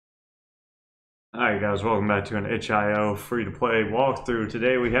Alright guys, welcome back to an itch.io free-to-play walkthrough.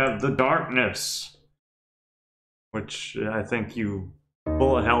 Today we have The Darkness, which I think you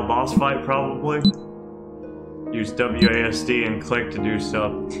bullet hell boss fight probably. Use WASD and click to do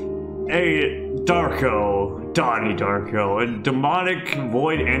stuff. Donnie Darko, a demonic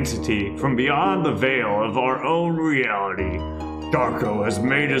void entity from beyond the veil of our own reality. Darko has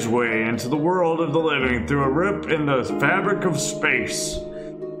made his way into the world of the living through a rip in the fabric of space.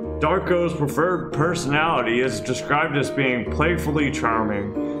 Darko's preferred personality is described as being playfully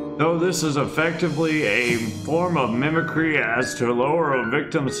charming, though this is effectively a form of mimicry as to lower a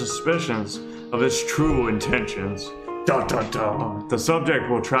victim's suspicions of its true intentions. The subject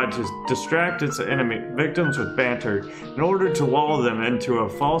will try to distract its victims with banter in order to lull them into a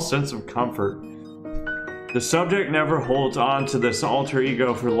false sense of comfort. The subject never holds on to this alter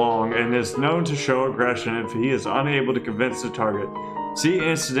ego for long and is known to show aggression if he is unable to convince the target. See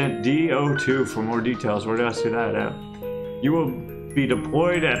Incident D02 for more details. Where did I see that at? You will be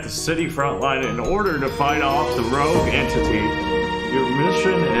deployed at the city front line in order to fight off the rogue entity. Your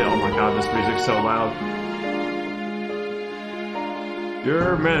mission is... Oh my god, this music's so loud.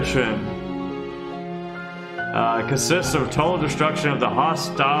 Your mission consists of total destruction of the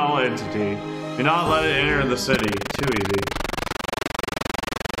hostile entity. Do not let it enter the city. Too easy.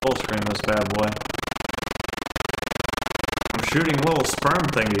 Full screen this bad boy. I'm shooting little sperm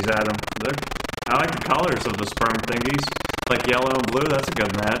thingies at him. I like the colors of the sperm thingies. Like yellow and blue, that's a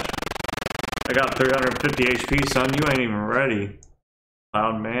good match. I got 350 HP, son. You ain't even ready.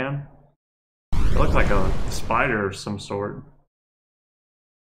 Loud man. It looks like a spider of some sort.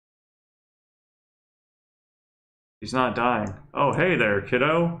 He's not dying. Oh, hey there,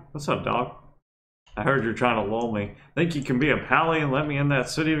 kiddo. What's up, dog? I heard you're trying to lull me. Think you can be a pally and let me in that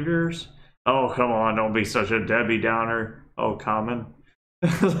city of yours? Oh, come on, don't be such a Debbie Downer. Oh, common.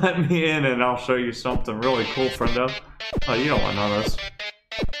 Let me in and I'll show you something really cool, friendo. Oh, you don't want none of this.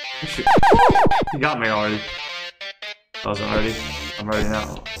 You got me already. I wasn't ready. I'm ready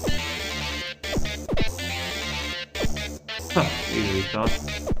now. Huh, easy, dog.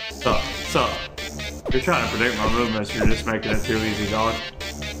 Sup? You're trying to predict my movements, you're just making it too easy, dog.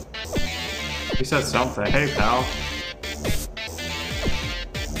 He said something. Hey, pal.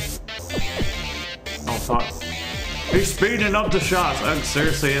 Oh, fuck. He's speeding up the shots. That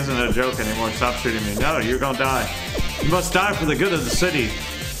seriously isn't a joke anymore. Stop shooting me. No, you're gonna die. You must die for the good of the city.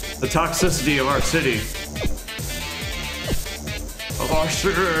 The toxicity of our city. Of our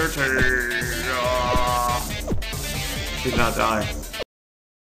city. He's not dying.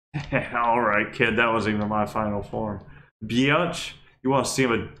 Alright, kid. That wasn't even my final form. Biatch? You want to see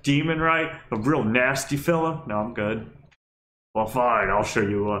him a demon, right? A real nasty fella? No, I'm good. Well, fine. I'll show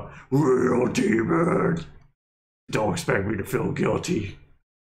you a real demon. Don't expect me to feel guilty.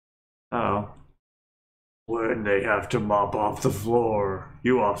 Uh-oh. When they have to mop off the floor.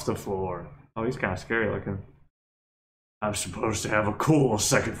 You off the floor. Oh, he's kind of scary looking. I'm supposed to have a cool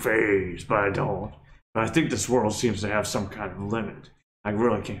second phase, but I don't. But I think this world seems to have some kind of limit. I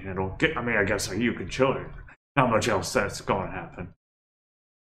really can't handle. I mean, I guess you can chill it. Not much else that's going to happen.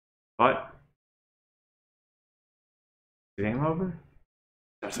 What? Game over?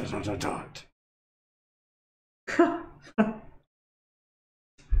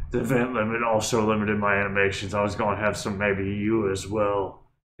 The event limit also limited my animations. I was going to have some maybe you as well.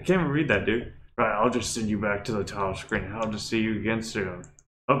 I can't even read that, dude. Right, I'll just send you back to the title screen. Hope to see you again soon.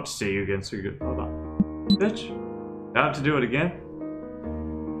 Hope to see you again soon. Hold on. Bitch. Do I have to do it again?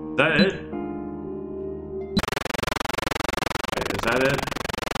 Is that it? Wait, is that it?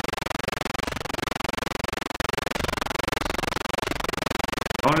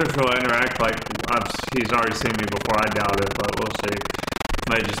 I wonder if he'll interact like he's already seen me before. I doubt it, but we'll see.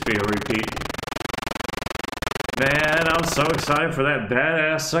 Might just be a repeat. Man, I'm so excited for that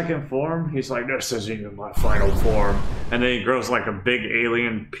badass second form. He's like, this isn't even my final form. And then he grows like a big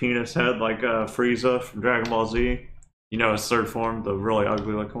alien penis head like Frieza from Dragon Ball Z. You know his third form, the really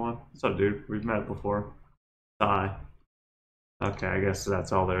ugly looking one. What's up, dude? We've met before. Die. Okay, I guess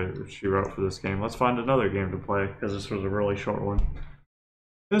that's all that she wrote for this game. Let's find another game to play, because this was a really short one.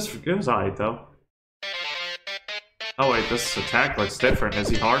 This was alright though. Oh wait, this attack looks different. Is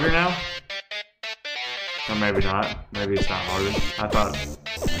he harder now? Or maybe not. Maybe it's not harder. I thought...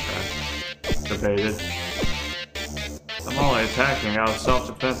 Okay. Debated. I'm only attacking out of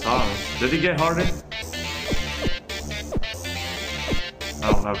self-defense, honest. Did he get harder?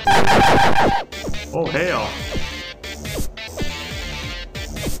 I don't know if he did. Oh hell!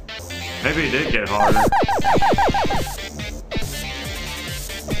 Maybe he did get harder.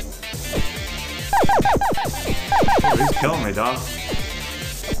 Oh, he's killing me, dog.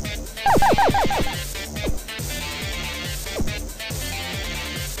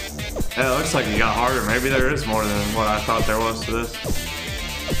 Yeah, it looks like it got harder. Maybe there is more than what I thought there was to this.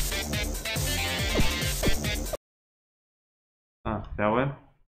 Oh, that win?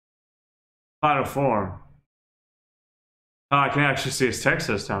 Final form. Oh, I can actually see his text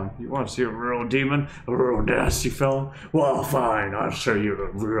this time. You want to see a real demon? A real nasty fella? Well, fine. I'll show you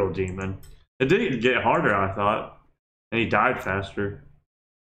a real demon. It didn't get harder, I thought. And he died faster.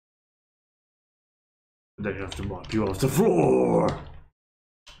 They have to mop you off the floor.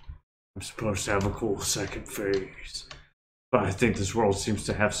 I'm supposed to have a cool second phase. But I think this world seems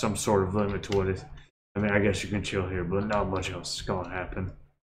to have some sort of limit to what it... I mean, I guess you can chill here, but not much else is gonna happen.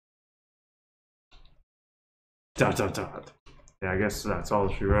 Dot, dot, dot. Yeah, I guess that's all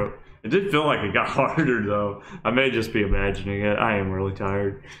she wrote. It did feel like it got harder, though. I may just be imagining it. I am really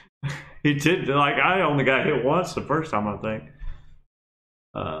tired. He did, like, I only got hit once the first time, I think.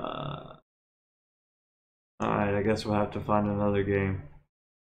 Alright, I guess we'll have to find another game.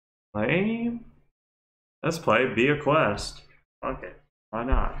 Lame? Let's play Be a Quest. Okay, why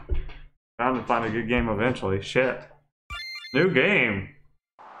not? Bound to find a good game eventually. Shit. New game.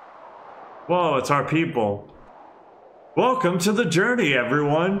 Whoa, it's our people. Welcome to the journey,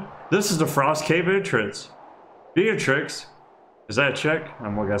 everyone. This is the Frost Cave entrance. Beatrix. Is that a chick?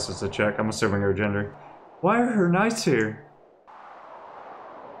 I'm gonna guess it's a chick. I'm assuming her gender. Why are her knights here?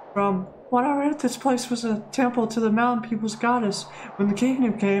 From what I read, this place was a temple to the mountain people's goddess. When the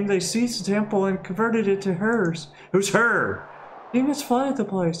kingdom came, they seized the temple and converted it to hers. Who's her? Demons flooded the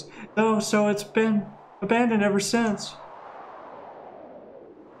place, though, so it's been abandoned ever since.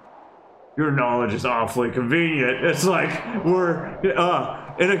 Your knowledge is awfully convenient. It's like we're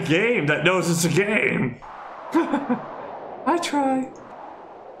in a game that knows it's a game. I try.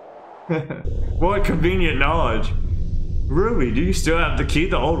 What convenient knowledge. Ruby, do you still have the key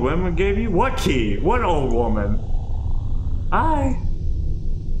the old woman gave you? What key? What old woman? Alright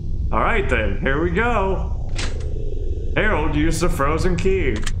then, here we go. Harold used the frozen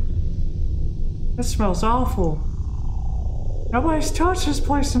key. It smells awful. Nobody's touched this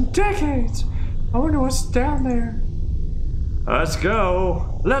place in decades. I wonder what's down there. Let's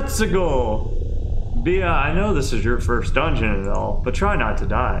go. Let's go. Bia, I know this is your first dungeon and all, but try not to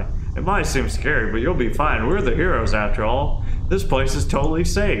die. It might seem scary, but you'll be fine. We're the heroes after all. This place is totally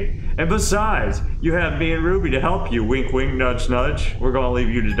safe. And besides, you have me and Ruby to help you. Wink, wink, nudge, nudge. We're gonna leave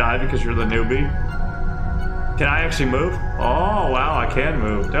you to die because you're the newbie. Can I actually move? Oh, wow, I can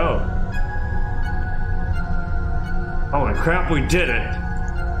move. Dope. Holy crap, we did it.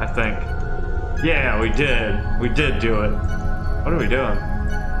 I think. Yeah, we did. We did do it. What are we doing?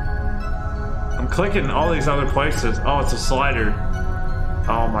 I'm clicking all these other places. Oh, it's a slider.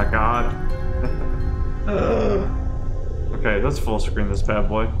 Oh my god. Okay, let's full screen this bad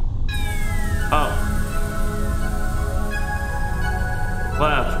boy. Oh.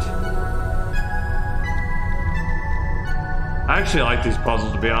 Left. I actually like these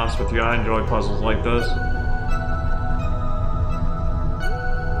puzzles, to be honest with you. I enjoy puzzles like this.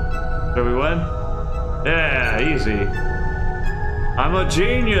 Did we win? Yeah, easy. I'm a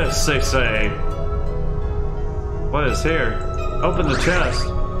genius, they say. What is here? Open the chest.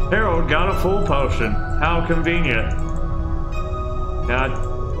 Harold got a full potion. How convenient. God,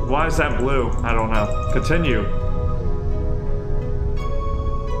 why is that blue? I don't know. Continue.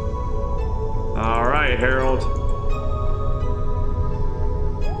 Alright, Harold.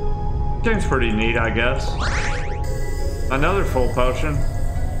 Game's pretty neat, I guess. Another full potion.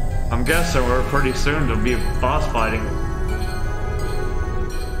 I'm guessing we're pretty soon to be boss fighting.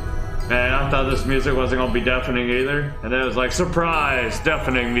 Man, I thought this music wasn't gonna be deafening either. And then it was like, surprise,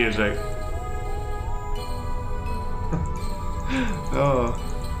 deafening music. Oh.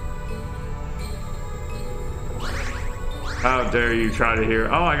 How dare you try to hear?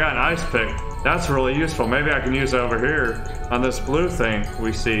 Oh, I got an ice pick. That's really useful. Maybe I can use it over here on this blue thing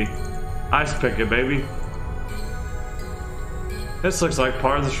we see. Ice pick it, baby. This looks like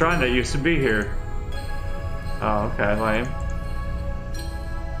part of the shrine that used to be here. Oh, okay, lame.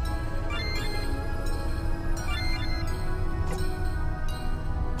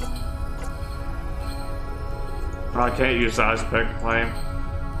 Oh, I can't use the ice pick, lame.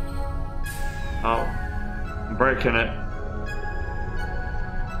 Oh, I'm breaking it.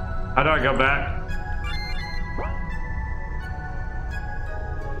 How do I go back?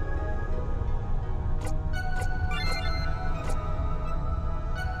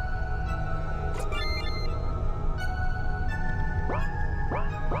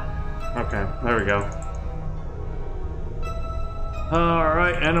 Okay, there we go.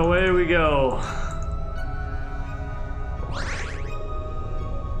 Alright, and away we go.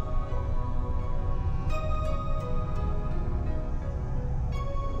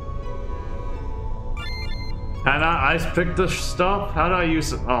 And I ice pick the stuff? How do I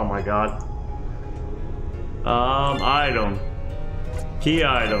use it? Oh my god. Item. Key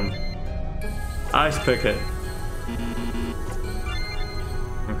item. Ice pick it.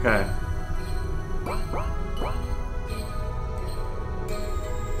 Okay.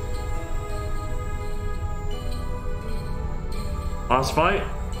 Boss fight?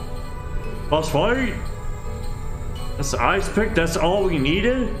 Boss fight? That's the ice pick? That's all we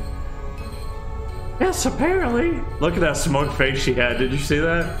needed? Yes, apparently. Look at that smug face she had. Did you see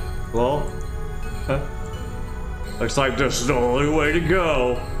that? Well, huh? Looks like this is the only way to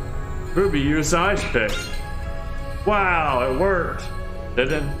go. Ruby used ice pick. Wow, it worked.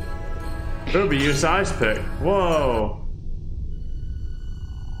 Didn't? Ruby used ice pick. Whoa.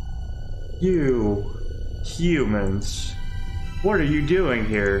 You humans. What are you doing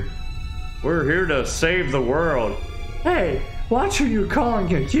here? We're here to save the world. Hey, watch who you're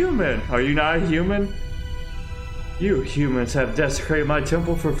calling a human. Are you not a human? You humans have desecrated my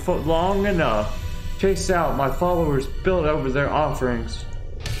temple for long enough. Chased out my followers, built over their offerings.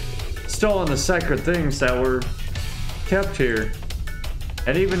 Stolen the sacred things that were kept here.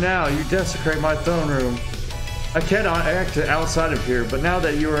 And even now, you desecrate my throne room. I cannot act outside of here, but now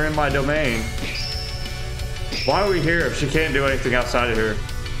that you are in my domain. Why are we here if she can't do anything outside of here?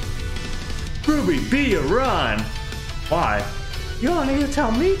 Ruby, be a run! Why? You don't need to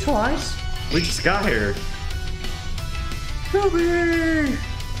tell me twice. We just got here. Ruby!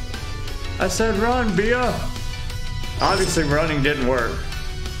 I said run, Bia. Obviously running didn't work.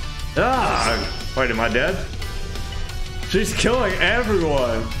 Ah! Wait, am I dead? She's killing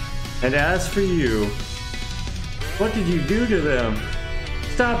everyone. And as for you, what did you do to them?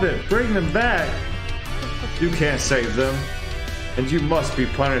 Stop it, bring them back. You can't save them. And you must be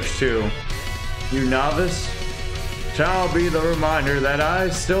punished too. You novice? Shall be the reminder that I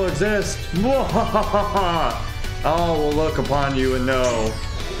still exist. All will look upon you and know.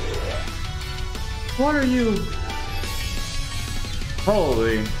 What are you?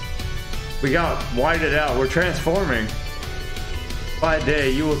 Holy. We got whited out. We're transforming. By day,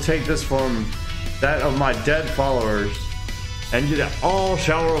 you will take this form, that of my dead followers, and you all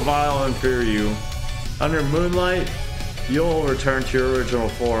shall revile and fear you. Under moonlight, you'll return to your original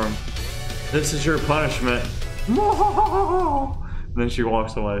form. This is your punishment. Then she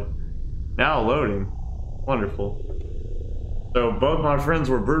walks away. Now loading. Wonderful. So both my friends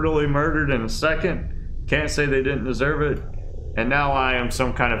were brutally murdered in a second. Can't say they didn't deserve it. And now I am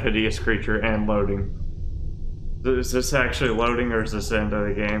some kind of hideous creature and loading. Is this actually loading or is this the end of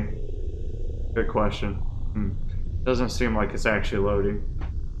the game? Good question. Doesn't seem like it's actually loading.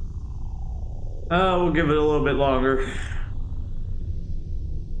 We'll give it a little bit longer.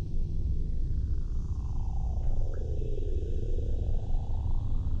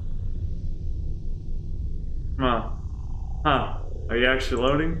 Huh. Are you actually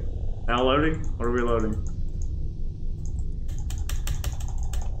loading? Now loading? What are we loading?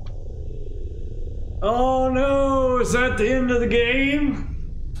 Oh no! Is that the end of the game?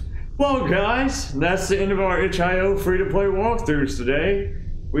 Well guys, that's the end of our itch.io free-to-play walkthroughs today.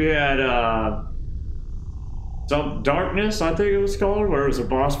 We had some Darkness, I think it was called, where it was a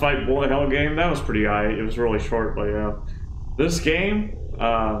boss fight bullet hell game. That was pretty high. It was really short, but yeah. This game,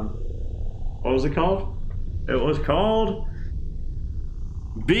 what was it called? It was called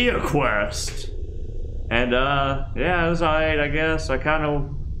Be a Quest. And yeah, it was alright, I guess. I kind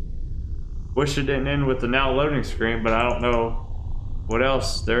of wish it didn't end with the now loading screen, but I don't know what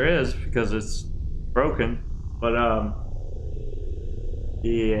else there is because it's broken. But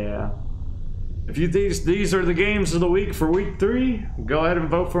yeah. If you think these are the games of the week for week 3, go ahead and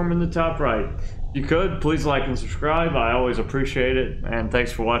vote for them in the top right. If you could, please like and subscribe. I always appreciate it. And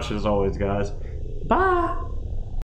thanks for watching as always, guys. Bye!